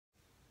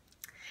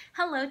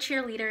Hello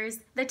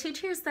cheerleaders. The two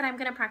cheers that I'm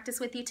going to practice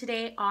with you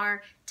today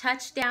are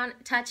touchdown,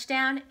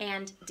 touchdown,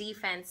 and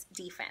defense,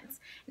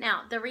 defense.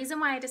 Now, the reason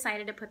why I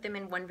decided to put them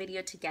in one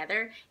video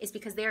together is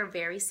because they are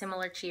very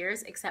similar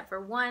cheers except for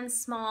one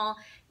small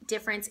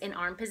difference in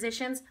arm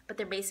positions, but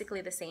they're basically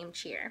the same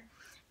cheer.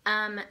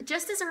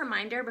 Just as a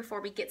reminder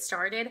before we get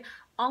started,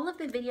 all of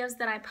the videos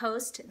that I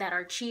post that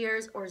are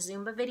cheers or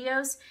Zumba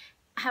videos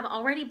have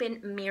already been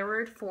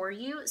mirrored for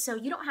you, so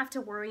you don't have to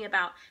worry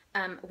about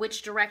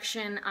which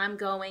direction I'm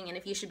going and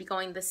if you should be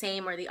going the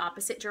same or the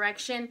opposite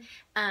direction.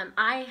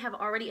 I have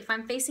already, if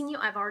I'm facing you,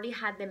 I've already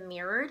had them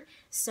mirrored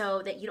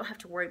so that you don't have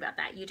to worry about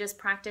that. You just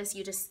practice,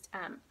 you just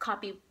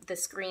copy the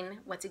screen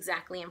what's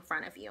exactly in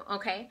front of you,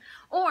 okay?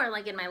 Or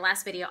like in my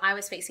last video, I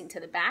was facing to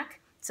the back,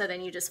 so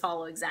then you just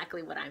follow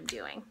exactly what I'm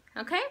doing,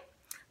 okay?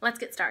 Let's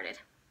get started.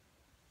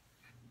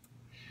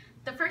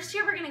 The first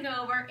cheer we're going to go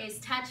over is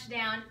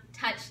touchdown,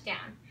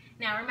 touchdown.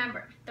 Now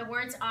remember, the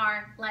words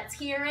are let's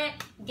hear it,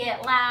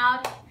 get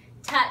loud,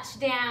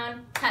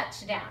 touchdown,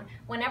 touchdown.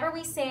 Whenever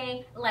we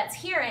say let's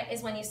hear it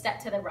is when you step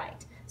to the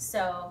right.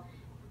 So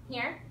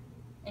here,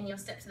 and you'll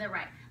step to the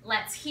right.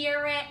 Let's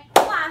hear it,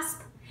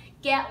 clasp,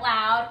 get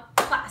loud,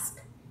 clasp.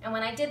 And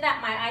when I did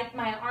that,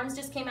 my arms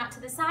just came out to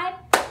the side.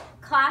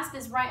 Clasp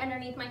is right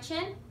underneath my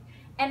chin,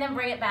 and then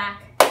bring it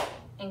back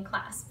and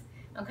clasp,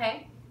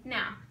 okay?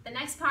 Now, the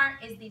next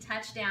part is the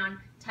touchdown,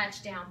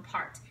 touchdown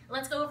part.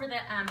 Let's go over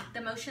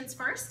the motions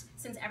first,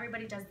 since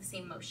everybody does the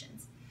same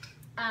motions.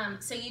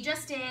 So you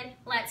just did,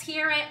 let's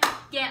hear it,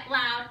 get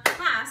loud,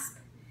 clasp.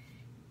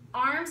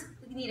 Arms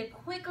need to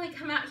quickly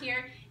come out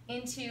here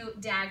into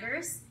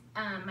daggers.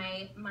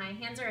 My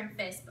hands are in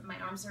fists, but my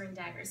arms are in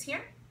daggers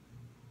here.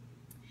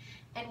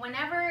 And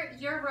whenever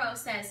your row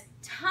says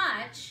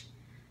touch,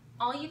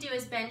 all you do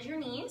is bend your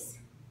knees,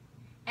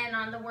 and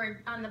on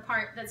the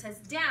part that says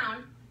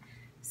down,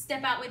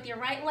 step out with your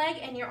right leg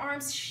and your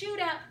arms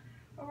shoot up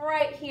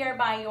right here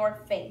by your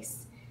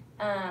face.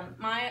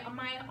 My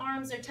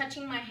arms are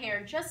touching my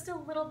hair just a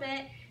little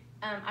bit.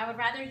 I would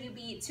rather you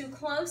be too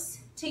close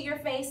to your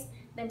face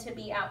than to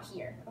be out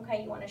here.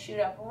 Okay, you want to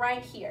shoot up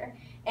right here.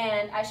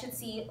 And I should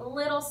see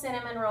little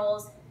cinnamon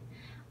rolls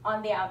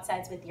on the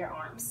outsides with your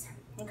arms.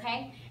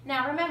 Okay,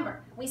 now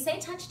remember, we say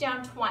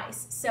touchdown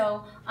twice.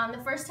 So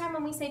the first time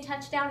when we say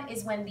touchdown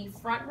is when the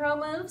front row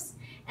moves,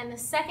 and the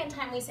second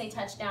time we say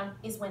touchdown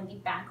is when the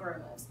back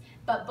row moves.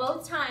 But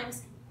both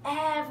times,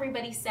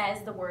 everybody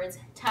says the words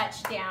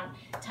touchdown,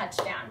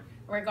 touchdown,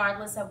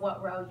 regardless of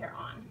what row you're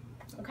on,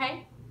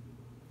 okay?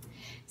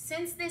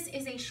 Since this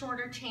is a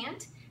shorter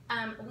chant,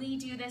 we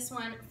do this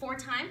one 4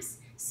 times.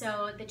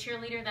 So the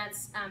cheerleader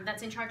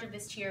that's in charge of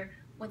this cheer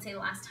would say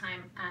last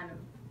time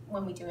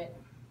when we do it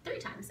 3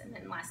 times, and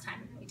then last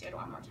time we do it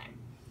 1 more time,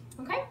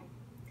 okay?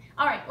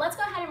 All right, let's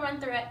go ahead and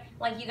run through it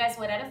like you guys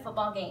would at a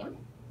football game.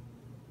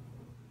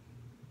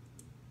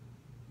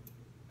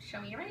 Show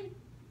me you're ready.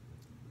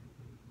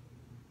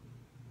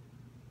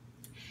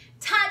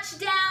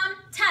 Touchdown,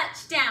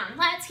 touchdown,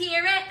 let's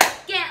hear it,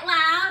 get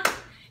loud.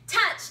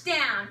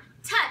 Touchdown,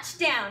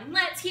 touchdown,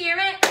 let's hear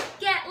it,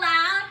 get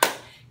loud.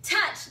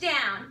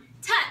 Touchdown,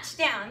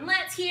 touchdown,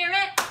 let's hear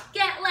it,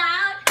 get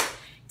loud.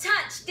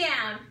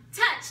 Touchdown,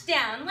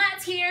 touchdown,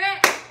 let's hear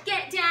it,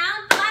 get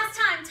down. Last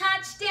time,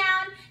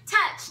 touchdown,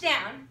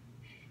 touchdown.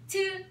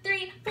 2,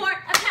 3, 4,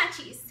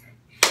 Apaches.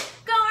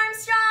 Go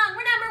Armstrong,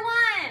 we're number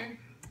 1.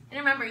 And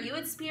remember, you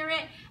would spear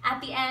it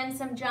at the end,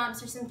 some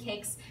jumps or some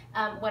kicks,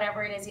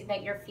 whatever it is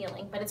that you're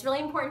feeling. But it's really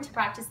important to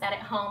practice that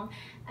at home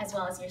as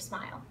well as your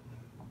smile.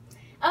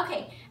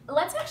 Okay,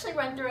 let's actually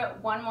run through it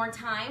 1 more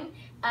time.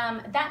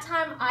 That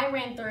time I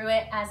ran through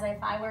it as if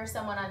I were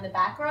someone on the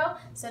back row.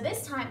 So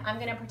this time I'm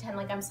gonna pretend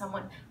like I'm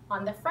someone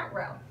on the front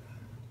row.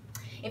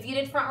 If you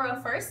did front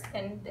row first,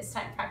 then this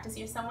time practice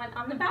you're someone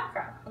on the back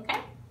row,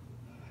 okay?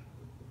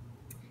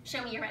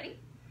 Show me you're ready.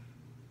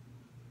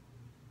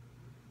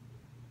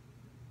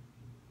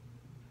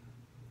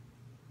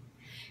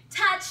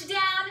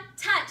 Touchdown,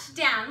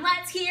 touchdown,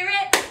 let's hear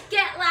it,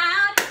 get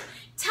loud.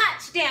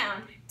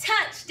 Touchdown,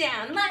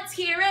 touchdown, let's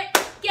hear it,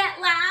 get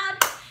loud.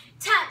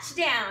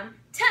 Touchdown,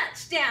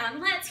 touchdown,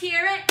 let's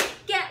hear it,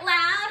 get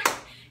loud.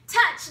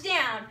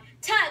 Touchdown,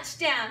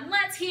 touchdown,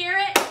 let's hear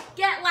it,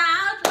 get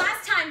loud.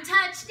 Last time,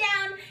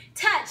 touchdown,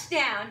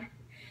 touchdown.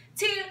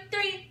 2,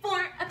 3,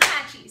 4,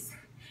 Apaches.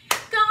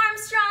 Go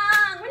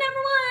Armstrong,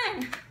 we're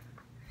number 1.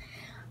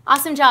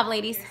 Awesome job,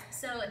 ladies.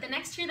 So the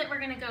next cheer that we're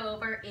going to go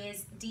over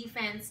is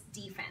defense,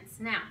 defense.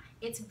 Now,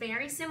 it's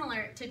very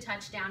similar to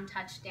touchdown,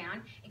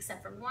 touchdown,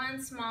 except for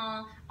one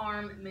small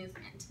arm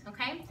movement,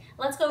 okay?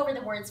 Let's go over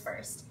the words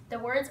first. The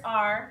words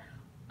are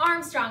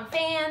Armstrong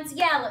fans,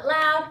 yell it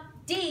loud,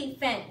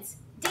 defense,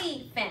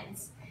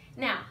 defense.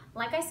 Now,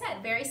 like I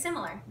said, very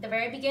similar. The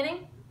very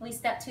beginning, we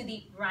step to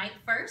the right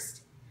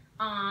first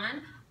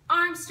on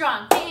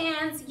Armstrong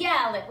fans,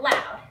 yell it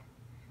loud.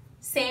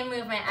 Same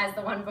movement as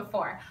the one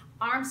before.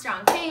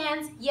 Armstrong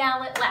fans,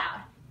 yell it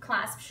loud.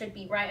 Clasp should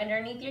be right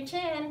underneath your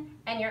chin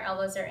and your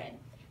elbows are in.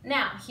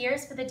 Now,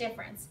 here's for the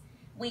difference.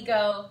 We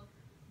go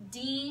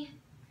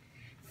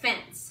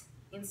defense,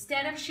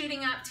 Instead of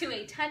shooting up to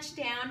a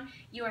touchdown,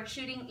 you are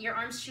shooting, your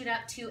arms shoot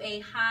up to a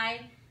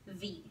high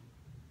V.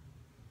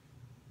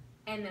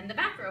 And then the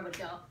back row would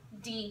go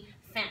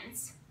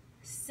defense.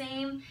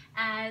 Same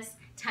as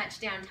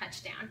touchdown,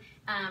 touchdown.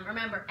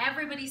 Remember,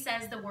 everybody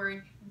says the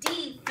word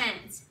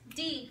defense,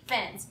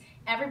 defense.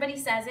 Everybody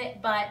says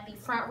it, but the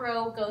front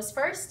row goes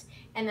first,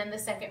 and then the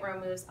second row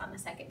moves on the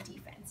second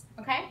defense,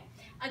 okay?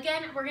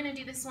 Again, we're gonna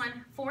do this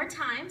one 4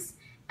 times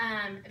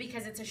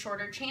because it's a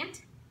shorter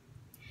chant.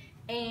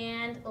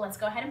 And let's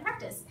go ahead and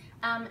practice.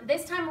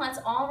 This time, let's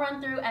all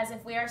run through as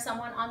if we are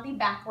someone on the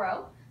back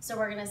row. So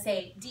we're gonna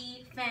say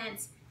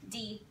defense,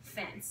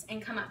 defense,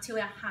 and come up to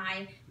a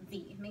high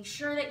V. Make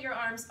sure that your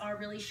arms are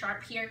really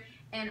sharp here.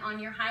 And on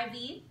your high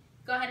V,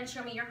 go ahead and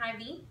show me your high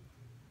V.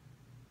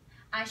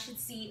 I should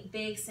see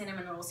big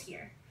cinnamon rolls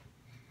here.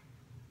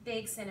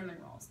 Big cinnamon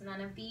rolls.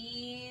 None of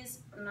these,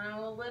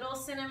 no little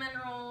cinnamon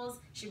rolls.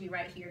 Should be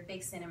right here,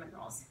 big cinnamon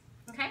rolls.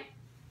 Okay?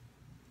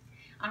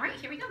 All right,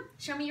 here we go.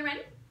 Show me you're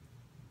ready.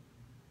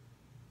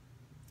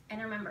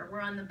 And remember,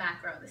 we're on the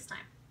back row this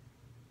time.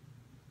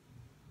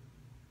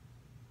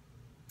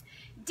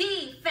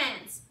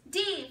 Defense,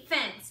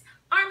 defense.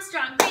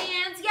 Armstrong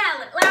fans,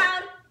 yell it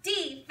loud.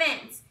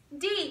 Defense,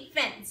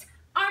 defense.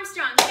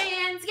 Armstrong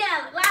fans,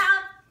 yell it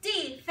loud.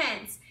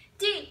 Defense,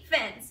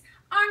 defense.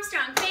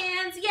 Armstrong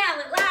fans, yell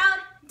it loud.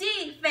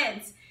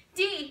 Defense,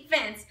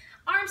 defense.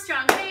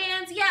 Armstrong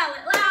fans, yell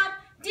it loud.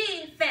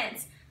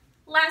 Defense.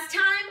 Last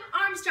time,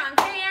 Armstrong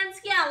fans,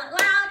 yell it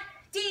loud.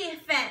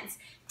 Defense,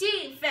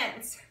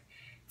 defense.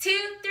 2,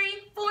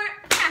 3, 4,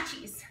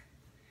 Apaches.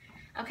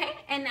 Okay,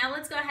 and now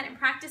let's go ahead and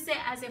practice it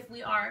as if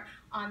we are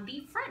on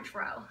the front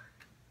row.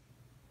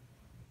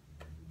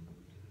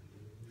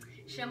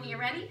 Show me you're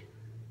ready.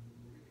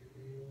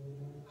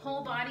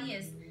 Whole body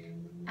is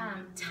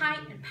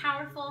tight and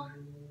powerful.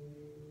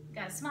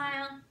 Gotta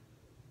smile.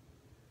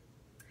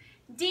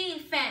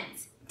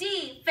 Defense,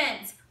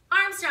 defense.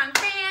 Armstrong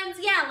fans,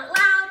 yell it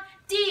loud.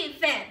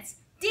 Defense,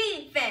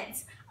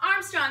 defense.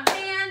 Armstrong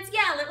fans,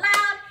 yell it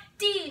loud.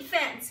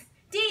 Defense,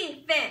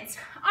 defense.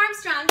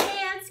 Armstrong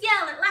fans,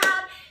 yell it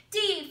loud.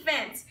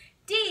 Defense,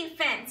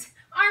 defense.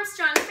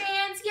 Armstrong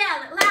fans,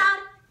 yell it loud.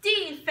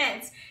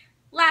 Defense.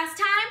 Last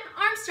time,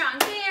 Armstrong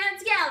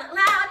fans, yell it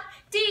loud.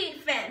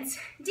 Defense,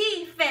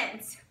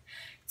 defense.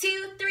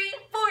 2, 3,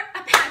 4,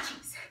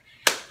 Apaches.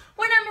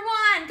 We're number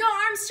 1. Go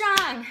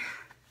Armstrong.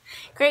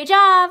 Great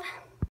job.